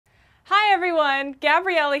everyone,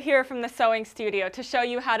 Gabriela here from the Sewing Studio to show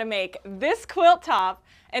you how to make this quilt top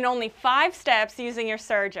in only 5 steps using your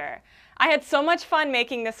serger. I had so much fun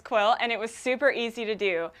making this quilt and it was super easy to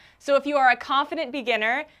do. So if you are a confident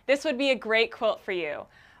beginner, this would be a great quilt for you.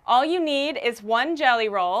 All you need is one jelly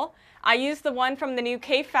roll. I used the one from the new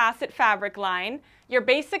K-Facet fabric line, your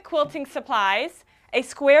basic quilting supplies, a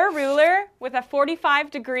square ruler with a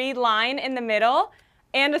 45-degree line in the middle,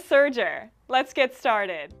 and a serger. Let's get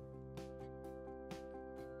started.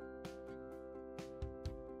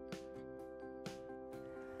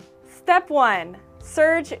 Step 1.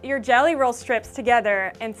 Serge your jelly roll strips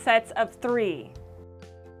together in sets of 3.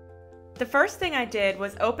 The first thing I did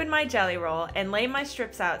was open my jelly roll and lay my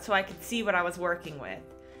strips out so I could see what I was working with.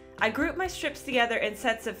 I grouped my strips together in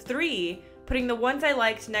sets of 3, putting the ones I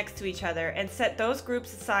liked next to each other, and set those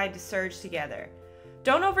groups aside to serge together.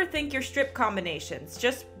 Don't overthink your strip combinations,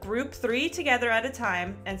 just group 3 together at a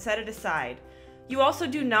time and set it aside. You also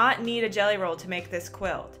do not need a jelly roll to make this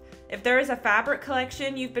quilt. If there is a fabric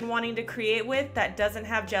collection you've been wanting to create with that doesn't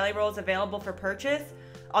have jelly rolls available for purchase,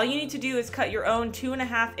 all you need to do is cut your own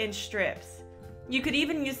 2.5-inch strips. You could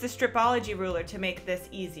even use the Stripology ruler to make this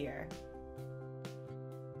easier.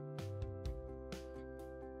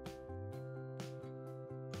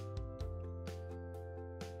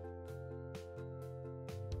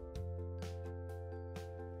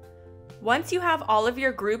 Once you have all of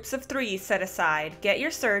your groups of 3 set aside, get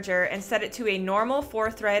your serger and set it to a normal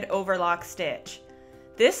 4-thread overlock stitch.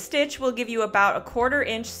 This stitch will give you about a 1/4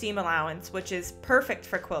 inch seam allowance, which is perfect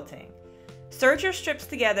for quilting. Serge your strips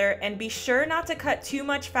together and be sure not to cut too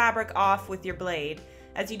much fabric off with your blade,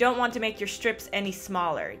 as you don't want to make your strips any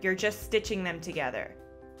smaller. You're just stitching them together.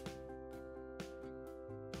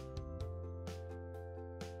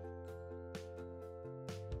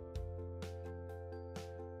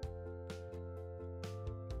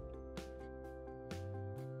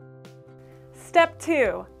 Step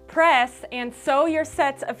 2. Press and sew your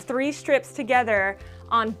sets of 3 strips together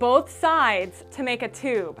on both sides to make a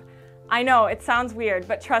tube. I know, it sounds weird,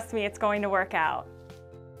 but trust me, it's going to work out.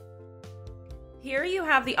 Here you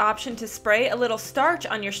have the option to spray a little starch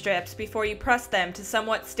on your strips before you press them to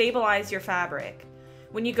somewhat stabilize your fabric.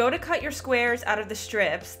 When you go to cut your squares out of the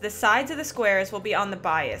strips, the sides of the squares will be on the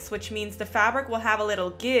bias, which means the fabric will have a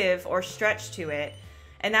little give or stretch to it,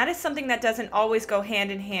 and that is something that doesn't always go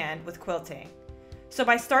hand in hand with quilting. So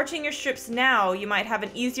by starching your strips now, you might have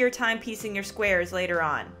an easier time piecing your squares later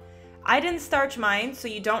on. I didn't starch mine, so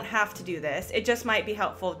you don't have to do this. It just might be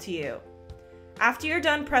helpful to you. After you're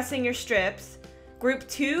done pressing your strips, group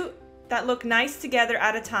 2 that look nice together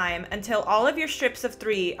at a time until all of your strips of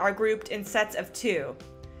 3 are grouped in sets of 2.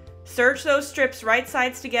 Serge those strips right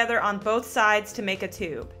sides together on both sides to make a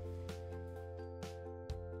tube.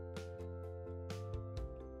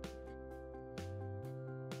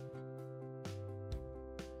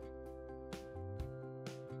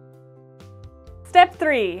 Step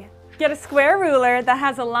 3. Get a square ruler that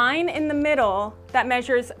has a line in the middle that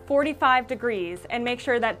measures 45 degrees and make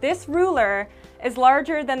sure that this ruler is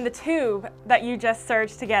larger than the tube that you just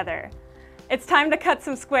serged together. It's time to cut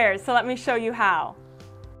some squares, so let me show you how.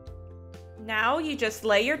 Now you just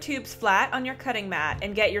lay your tubes flat on your cutting mat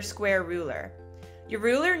and get your square ruler. Your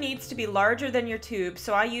ruler needs to be larger than your tube,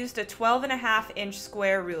 so I used a 12.5-inch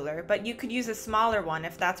square ruler, but you could use a smaller one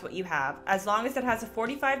if that's what you have, as long as it has a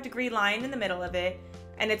 45-degree line in the middle of it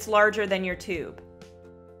and it's larger than your tube.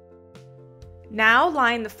 Now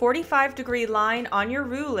line the 45-degree line on your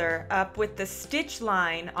ruler up with the stitch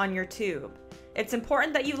line on your tube. It's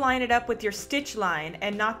important that you line it up with your stitch line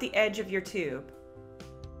and not the edge of your tube.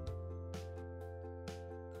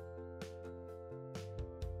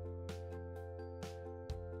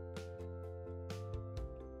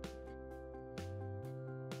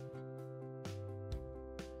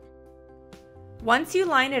 Once you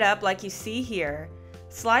line it up like you see here,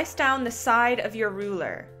 slice down the side of your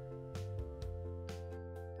ruler.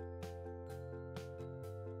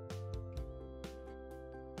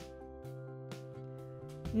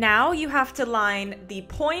 Now you have to line the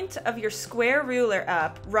point of your square ruler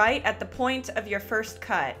up right at the point of your first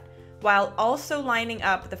cut, while also lining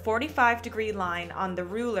up the 45-degree line on the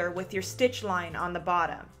ruler with your stitch line on the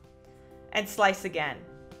bottom. And slice again.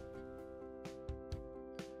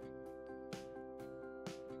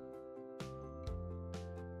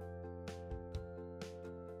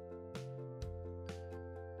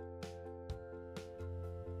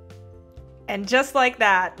 And just like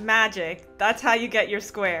that, magic, that's how you get your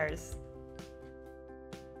squares.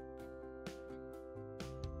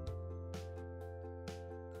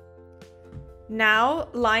 Now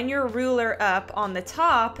line your ruler up on the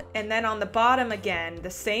top and then on the bottom again the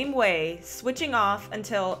same way, switching off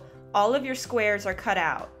until all of your squares are cut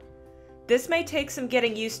out. This may take some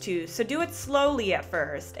getting used to, so do it slowly at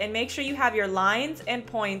first and make sure you have your lines and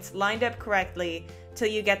points lined up correctly till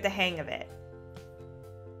you get the hang of it.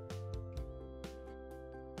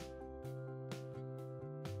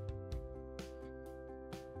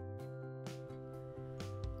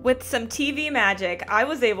 With some TV magic, I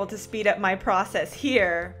was able to speed up my process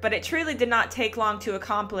here, but it truly did not take long to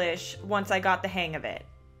accomplish once I got the hang of it.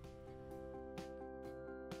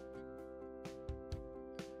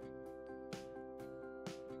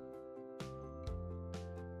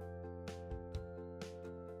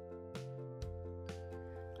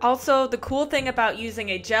 Also, the cool thing about using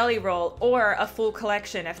a jelly roll, or a full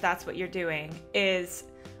collection if that's what you're doing, is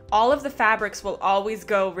all of the fabrics will always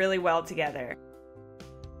go really well together.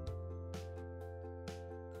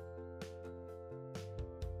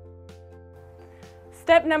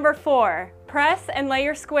 Step number 4, press and lay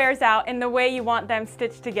your squares out in the way you want them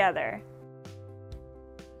stitched together.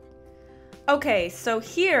 Okay, so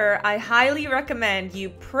here I highly recommend you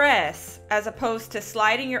press as opposed to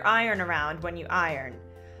sliding your iron around when you iron.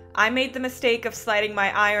 I made the mistake of sliding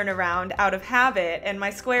my iron around out of habit and my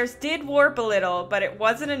squares did warp a little, but it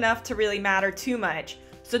wasn't enough to really matter too much,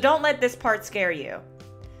 so don't let this part scare you.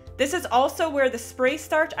 This is also where the spray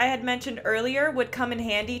starch I had mentioned earlier would come in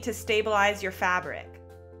handy to stabilize your fabric.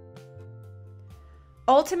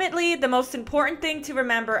 Ultimately, the most important thing to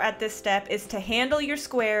remember at this step is to handle your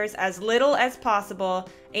squares as little as possible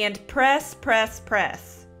and press, press,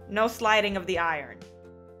 press. No sliding of the iron.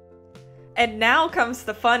 And now comes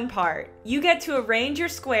the fun part. You get to arrange your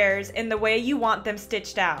squares in the way you want them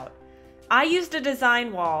stitched out. I used a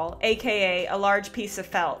design wall, aka a large piece of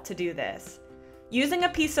felt, to do this. Using a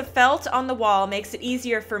piece of felt on the wall makes it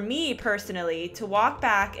easier for me personally to walk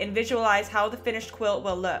back and visualize how the finished quilt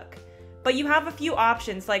will look. But you have a few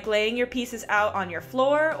options like laying your pieces out on your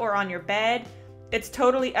floor or on your bed. It's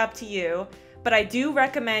totally up to you, but I do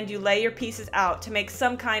recommend you lay your pieces out to make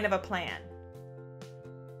some kind of a plan.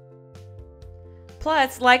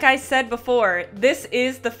 Plus, like I said before, this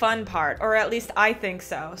is the fun part, or at least I think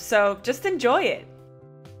so, so just enjoy it.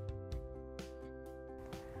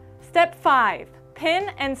 Step 5,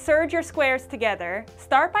 pin and serge your squares together.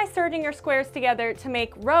 Start by serging your squares together to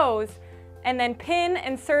make rows, and then pin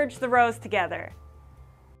and serge the rows together.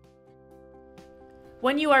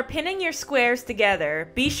 When you are pinning your squares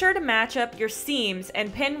together, be sure to match up your seams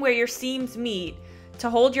and pin where your seams meet to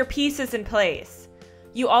hold your pieces in place.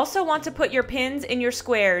 You also want to put your pins in your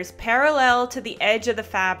squares parallel to the edge of the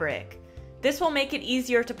fabric. This will make it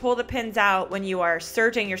easier to pull the pins out when you are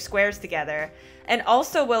serging your squares together, and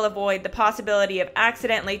also will avoid the possibility of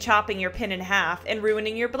accidentally chopping your pin in half and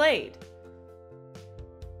ruining your blade.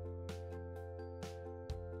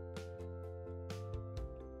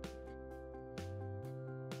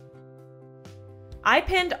 I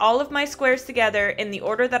pinned all of my squares together in the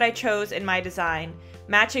order that I chose in my design,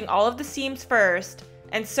 matching all of the seams first,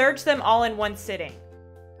 and serged them all in one sitting.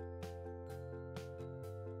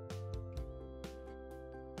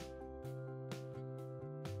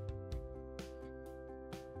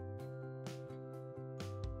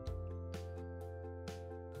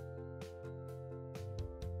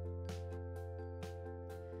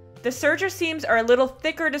 The serger seams are a little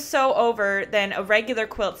thicker to sew over than a regular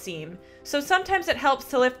quilt seam, so sometimes it helps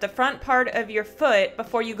to lift the front part of your foot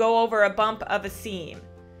before you go over a bump of a seam.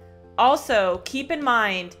 Also, keep in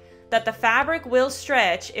mind that the fabric will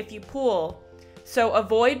stretch if you pull, so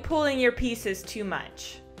avoid pulling your pieces too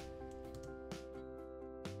much.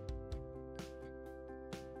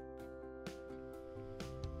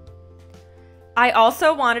 I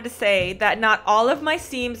also wanted to say that not all of my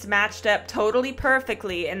seams matched up totally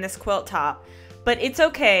perfectly in this quilt top, but it's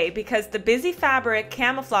okay because the busy fabric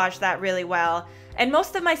camouflaged that really well, and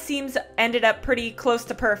most of my seams ended up pretty close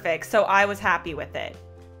to perfect, so I was happy with it.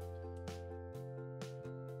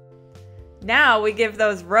 Now we give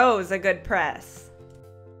those rows a good press.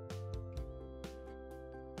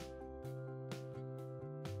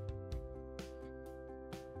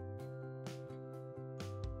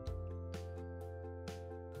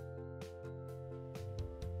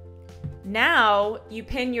 Now you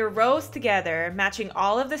pin your rows together, matching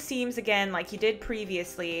all of the seams again like you did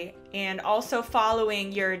previously, and also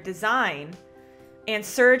following your design, and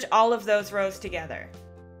serge all of those rows together.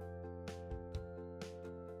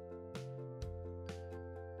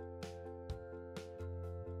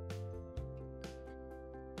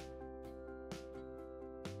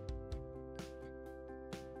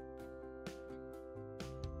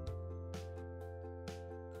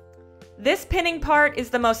 This pinning part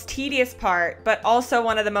is the most tedious part, but also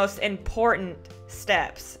one of the most important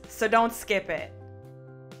steps, so don't skip it.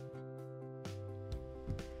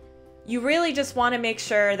 You really just want to make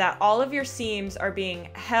sure that all of your seams are being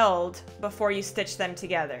held before you stitch them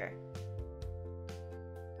together.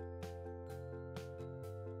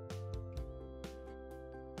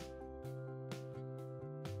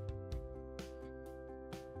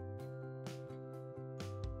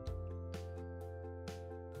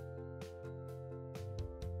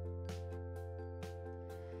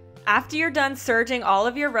 After you're done serging all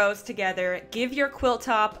of your rows together, give your quilt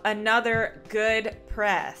top another good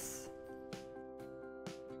press.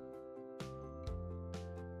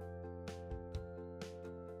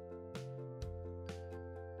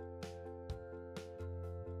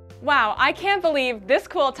 Wow, I can't believe this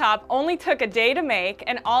quilt top only took a day to make,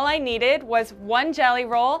 and all I needed was one jelly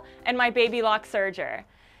roll and my BabyLock serger.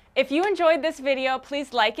 If you enjoyed this video,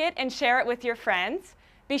 please like it and share it with your friends.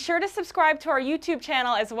 Be sure to subscribe to our YouTube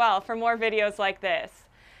channel as well for more videos like this.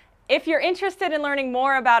 If you're interested in learning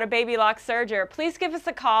more about a BabyLock serger, please give us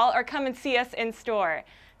a call or come and see us in store.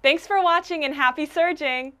 Thanks for watching and happy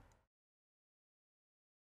serging!